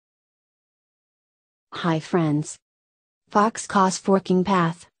Hi friends. FOXCONN'S Forking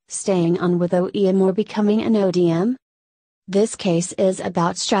Path, staying on with OEM or becoming an ODM? This case is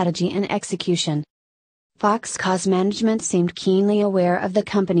about strategy and execution. FOXCONN's management seemed keenly aware of the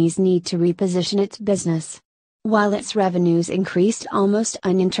company's need to reposition its business. While its revenues increased almost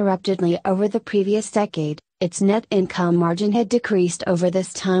uninterruptedly over the previous decade, its net income margin had decreased over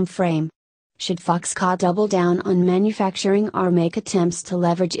this time frame. Should FOXCONN double down on manufacturing or make attempts to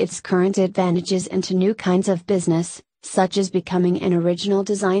leverage its current advantages into new kinds of business, such as becoming an original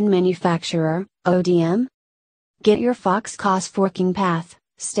design manufacturer, ODM? Get your FOXCONN's Forking Path,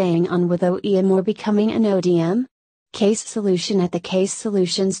 staying on with OEM or becoming an ODM? Case Solution at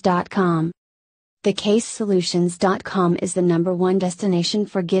thecasesolutions.com. Thecasesolutions.com is the #1 destination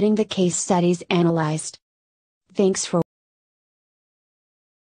for getting the case studies analyzed. Thanks for